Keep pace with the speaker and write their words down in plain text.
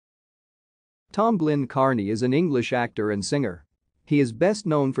Tom Glynn-Carney is an English actor and singer. He is best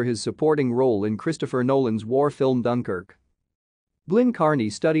known for his supporting role in Christopher Nolan's war film Dunkirk. Glynn-Carney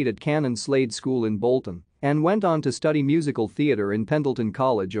studied at Canon Slade School in Bolton and went on to study musical theatre in Pendleton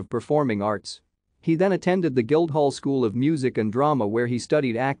College of Performing Arts. He then attended the Guildhall School of Music and Drama where he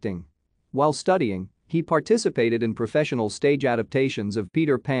studied acting. While studying, he participated in professional stage adaptations of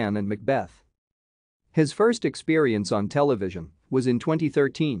Peter Pan and Macbeth. His first experience on television was in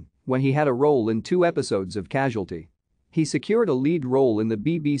 2013 when he had a role in 2 episodes of Casualty. He secured a lead role in the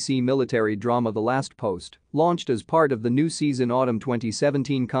BBC military drama The Last Post, launched as part of the new season autumn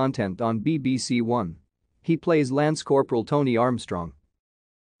 2017 content on BBC One. He plays Lance Corporal Tony Armstrong.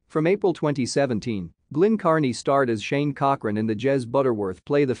 From April 2017, Glynn-Carney starred as Shane Cochran in the Jez Butterworth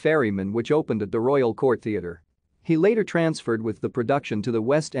play The Ferryman, which opened at the Royal Court Theatre. He later transferred with the production to the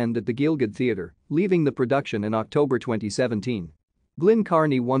West End at the Gielgud Theatre, leaving the production in October 2017.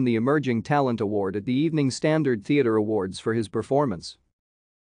 Glynn-Carney won the Emerging Talent Award at the Evening Standard Theatre Awards for his performance.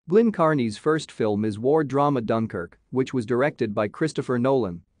 Glynn-Carney's first film is war drama Dunkirk, which was directed by Christopher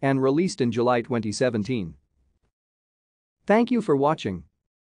Nolan and released in July 2017. Thank you for watching.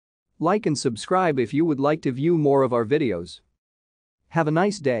 Like and subscribe if you would like to view more of our videos. Have a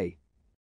nice day.